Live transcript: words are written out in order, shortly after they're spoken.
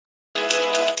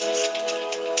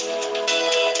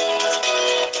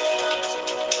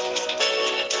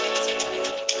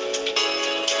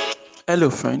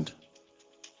Hello, friend.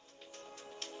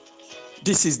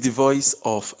 This is the voice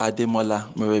of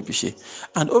Ademola Morebise.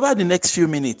 And over the next few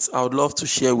minutes, I would love to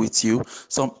share with you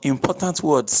some important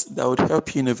words that would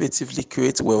help you innovatively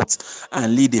create wealth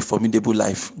and lead a formidable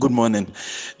life. Good morning.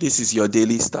 This is your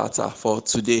daily starter for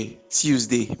today,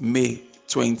 Tuesday, May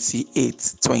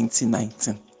 28th,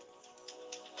 2019.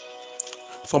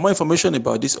 For more information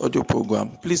about this audio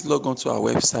program, please log on to our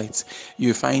website.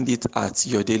 You'll find it at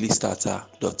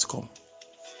yourdailystarter.com.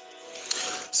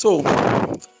 So,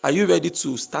 are you ready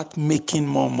to start making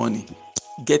more money,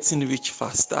 getting rich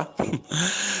faster?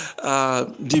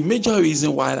 The major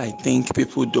reason why I think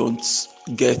people don't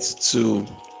get to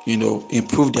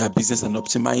improve their business and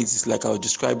optimize is like I was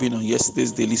describing on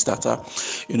yesterday's daily starter.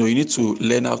 You need to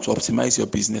learn how to optimize your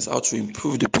business, how to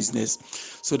improve the business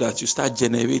so that you start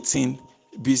generating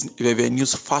business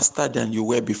revenues faster than you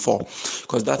were before,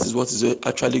 because that is what is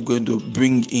actually going to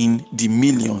bring in the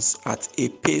millions at a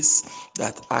pace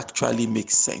that actually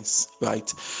makes sense,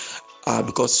 right?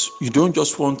 Because you don't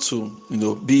just want to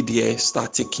be there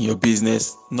static in your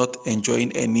business, not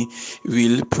enjoying any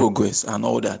real progress and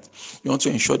all that. You want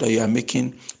to ensure that you are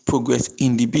making progress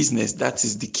in the business. That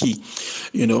is the key.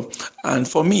 And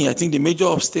for me, I think the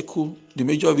major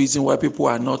reason why people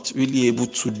are not really able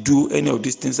to do any of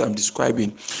these things I'm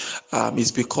describing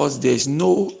is because there's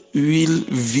no real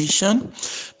vision,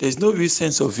 there's no real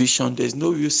sense of vision, there's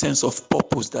no real sense of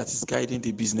purpose that is guiding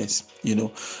the business.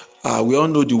 We all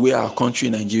know the way our country,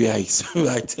 Nigeria, is,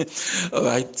 right? All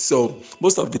right. So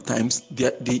most of the times,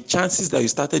 the chances that you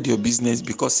started your business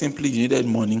because simply you needed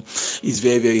money is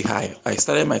very, very high. I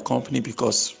started my company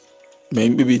because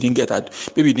maybe you didn't get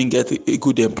a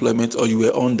good employment, or you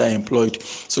were underemployed,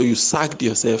 so you sacked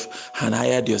yourself and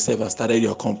hired yourself and started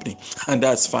your company, and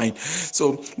that's fine.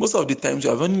 So most of the times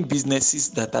we are running businesses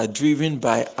that are driven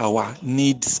by our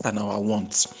needs and our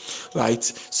wants, right?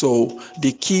 So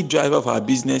the key driver of our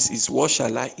business is, what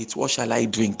shall I eat, what shall I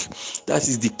drink? That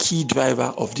is the key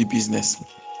driver of the business.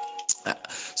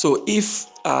 So if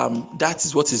that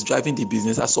is what is driving the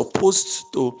business, as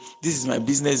opposed to, this is my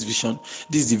business vision,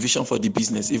 this is the vision for the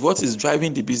business. If what is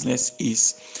driving the business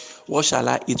is, what shall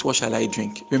I eat, what shall I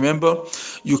drink? Remember,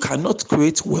 you cannot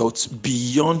create wealth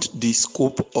beyond the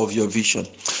scope of your vision.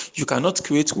 You cannot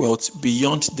create wealth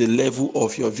beyond the level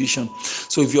of your vision.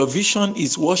 So if your vision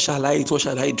is, what shall I eat, what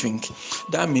shall I drink?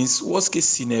 That means, worst case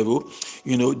scenario,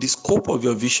 the scope of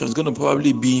your vision is going to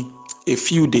probably be a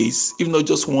few days, if not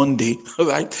just one day,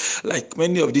 right? Like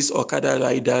many of these Okada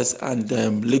riders and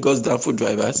Lagos Danfo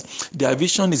drivers, their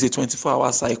vision is a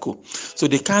 24-hour cycle. So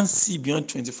they can't see beyond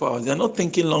 24 hours. They're not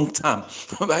thinking long term,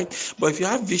 right? But if you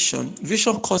have vision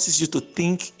causes you to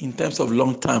think in terms of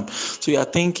long term. So you are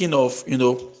thinking of,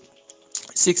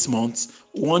 6 months,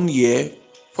 1 year,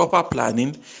 proper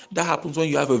planning. That happens when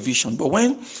you have a vision. But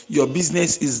when your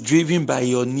business is driven by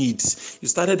your needs, you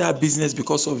started that business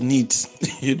because of needs.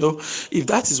 If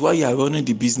that is why you are running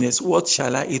the business, what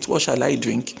shall I eat, what shall I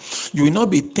drink? You will not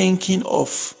be thinking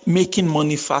of making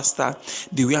money faster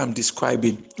the way I'm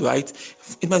describing, right?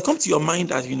 It might come to your mind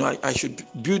that I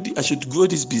should grow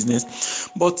this business,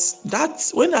 but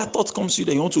when that thought comes to you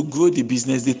that you want to grow the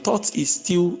business, the thought is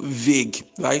still vague,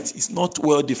 right? It's not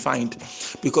well defined,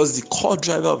 because the core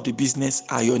driver of the business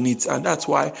are your needs. And that's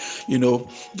why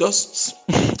just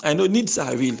I know needs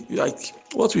are real, like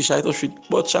what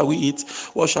shall we eat,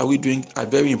 what shall we drink are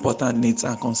very important needs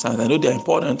and concerns. I know they're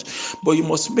important, but you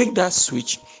must make that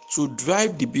switch to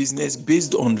drive the business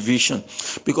based on vision.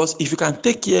 Because if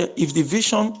the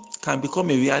vision can become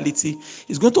a reality,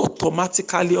 it's going to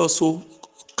automatically also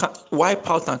wipe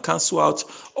out and cancel out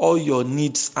all your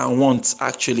needs and wants,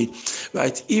 actually,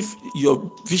 right? If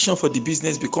your vision for the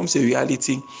business becomes a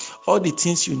reality, all the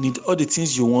things you need, all the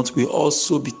things you want will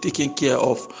also be taken care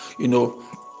of,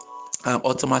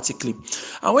 automatically.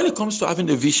 And when it comes to having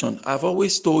a vision, I've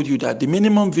always told you that the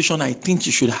minimum vision I think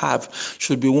you should have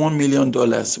should be $1 million,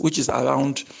 which is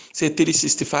around, say,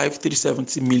 365,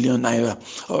 370 million naira.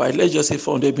 All right, let's just say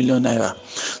 400 million naira.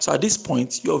 So at this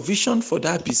point, your vision for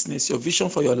that business, your vision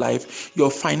for your life, your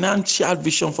financial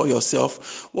vision for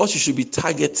yourself, what you should be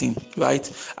targeting,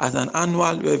 right, as an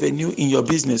annual revenue in your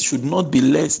business should not be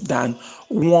less than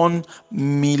 $1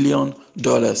 million.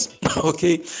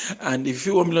 Okay, and if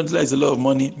 $1 million is has a lot of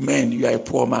money, man, you are a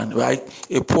poor man, right?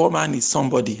 A poor man is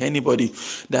anybody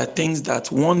that thinks that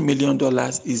 $1 million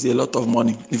is a lot of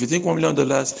money. If you think $1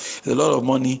 million is a lot of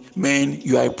money, man,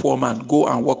 you are a poor man. Go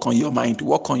and work on your mind.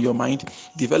 Work on your mind,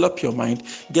 develop your mind,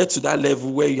 get to that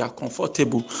level where you are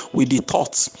comfortable with the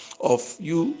thoughts of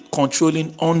you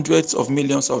controlling hundreds of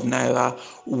millions of naira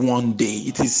one day.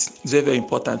 It is very, very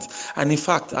important. And in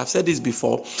fact, I've said this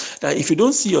before, that if you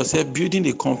don't see yourself building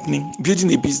a company,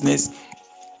 building a business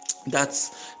that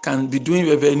can be doing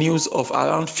revenues of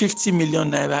around 50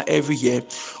 million naira every year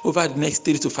over the next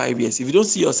 3 to 5 years. If you don't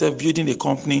see yourself building a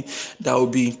company that will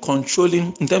be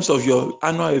controlling in terms of your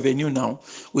annual revenue now,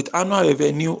 with annual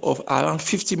revenue of around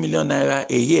 50 million naira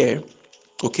a year,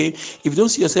 okay, if you don't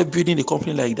see yourself building a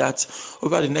company like that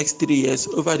over the next 3 years,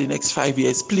 over the next 5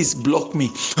 years, please block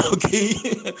me. Okay,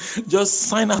 just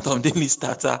sign out of Daily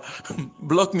Starter,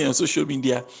 block me on social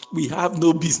media. We have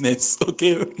no business.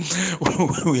 Okay,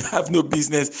 we have no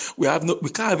business. We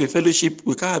can't have a fellowship.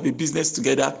 We can't have a business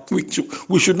together.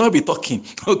 We should not be talking.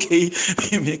 Okay,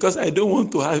 because I don't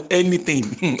want to have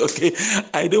anything. Okay,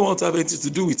 I don't want to have anything to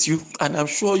do with you, and I'm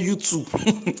sure you too.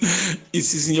 It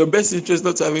is in your best interest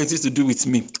not to have anything to do with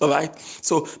me. All right,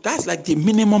 so that's like the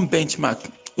minimum benchmark.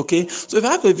 Okay, so if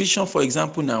I have a vision, for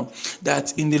example, now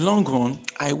that in the long run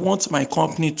I want my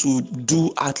company to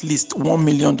do at least $1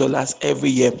 million every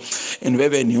year in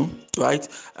revenue, right?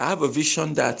 I have a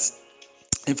vision that,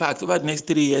 in fact, over the next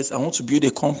 3 years, I want to build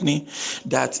a company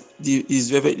that the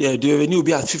revenue will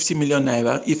be at 50 million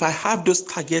naira. If I have those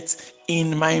targets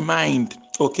in my mind,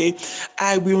 okay,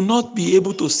 I will not be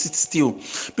able to sit still,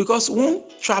 because one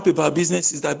trap about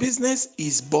business is that business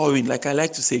is boring. Like I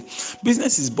like to say,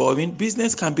 business is boring.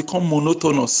 Business can become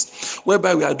monotonous,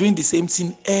 whereby we are doing the same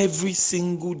thing every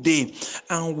single day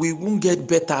and we won't get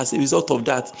better as a result of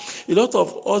that. A lot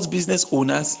of us business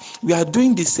owners, we are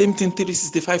doing the same thing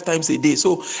 365 times a day.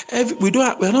 So we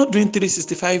are not doing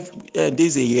 365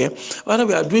 days a year. Rather,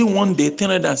 we are doing one day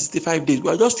 365 days. We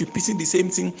are just repeating the same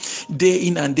thing day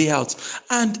in and day out.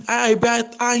 And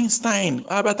Albert Einstein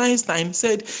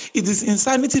said it is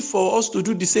insanity for us to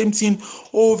do the same thing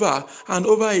over and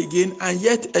over again and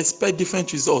yet expect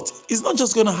different results. It's not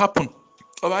just going to happen.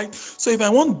 All right. So if I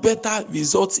want better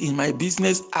results in my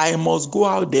business, I must go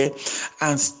out there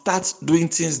and start doing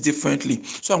things differently.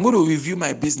 So I'm going to review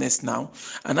my business now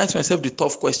and ask myself the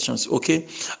tough questions. Okay,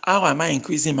 how am I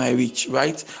increasing my reach?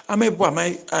 Right?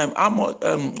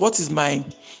 What is my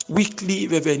weekly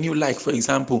revenue like? For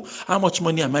example, how much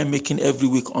money am I making every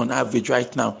week on average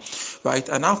right now? Right?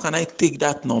 And how can I take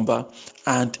that number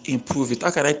and improve it?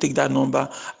 How can I take that number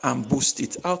and boost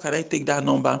it? How can I take that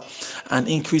number and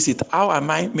increase it? How am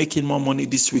I making more money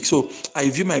this week? So I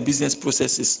view my business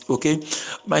processes. Okay,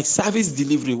 my service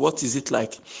delivery, what is it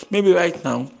like? Maybe right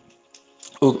now,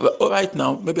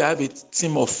 maybe I have a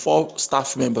team of 4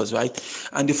 staff members, right?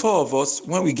 And the 4 of us,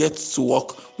 when we get to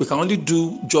work, we can only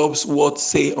do jobs worth,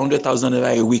 say, 100,000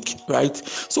 naira a week, right?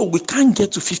 So we can't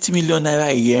get to 50 million naira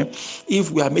a year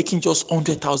if we are making just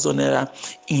 100,000 naira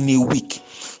in a week.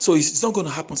 So it's not going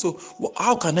to happen. So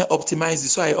how can I optimize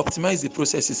this? So I optimize the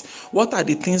processes. What are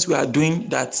the things we are doing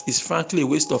that is frankly a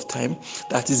waste of time,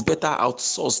 that is better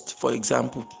outsourced, for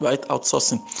example, right?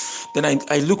 Outsourcing. Then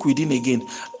I look within again.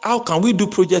 How can we do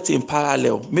projects in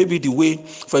parallel? Maybe the way,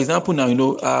 for example, now,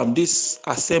 this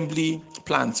assembly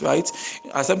plant, right?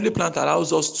 Assembly plant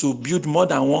allows us to build more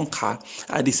than one car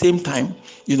at the same time,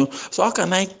 So how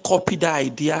can I copy that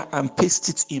idea and paste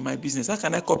it in my business? How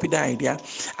can I copy that idea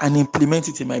and implement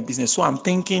it in my business? So I'm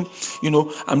thinking,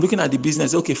 I'm looking at the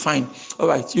business. Okay, fine. All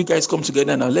right, you guys come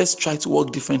together now. Let's try to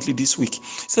work differently this week.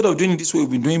 Instead of doing it this way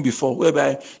we've been doing before,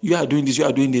 whereby you are doing this, you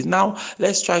are doing this. Now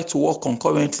let's try to work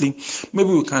concurrently. Maybe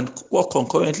we can work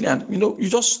concurrently, and you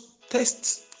just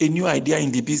test a new idea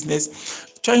in the business,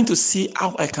 trying to see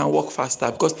how I can work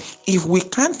faster. Because if we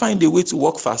can't find a way to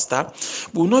work faster,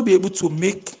 we will not be able to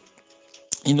make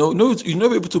you're not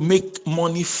able to make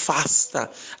money faster.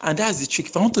 And that's the trick.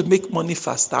 If I want to make money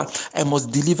faster, I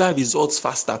must deliver results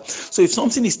faster. So if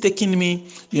something is taking me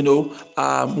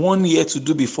 1 year to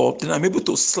do before, then I'm able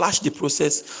to slash the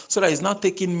process so that it's not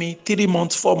taking me 3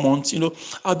 months, 4 months.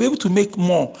 I'll be able to make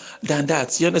more than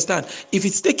that. You understand? If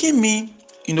it's taking me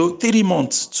 3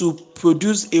 months to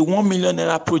produce a 1 million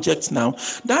naira project now,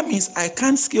 that means I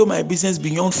can't scale my business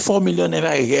beyond 4 million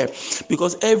naira a year,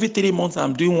 because every 3 months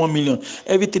I'm doing 1 million,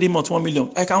 every 3 months 1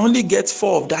 million. I can only get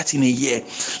 4 of that in a year,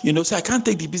 so I can't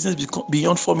take the business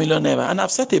beyond 4 million naira. And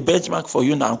I've set a benchmark for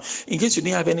you now. In case you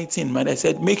didn't have anything in mind, I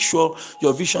said make sure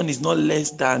your vision is not less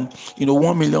than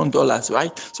 $1 million,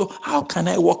 right? So how can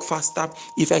I work faster?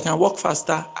 If I can work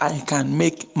faster, I can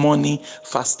make money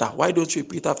faster. Why don't you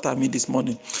repeat after me this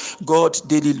morning? God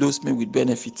daily loads me with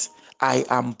benefits. I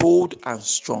am bold and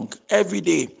strong. Every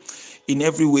day, in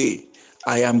every way,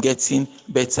 I am getting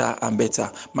better and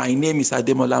better. My name is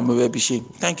Ademola Morebise.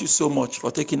 Thank you so much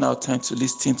for taking out time to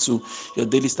listen to your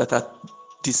Daily Starter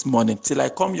this morning. Till I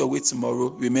come your way tomorrow,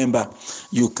 remember,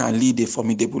 you can lead a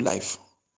formidable life.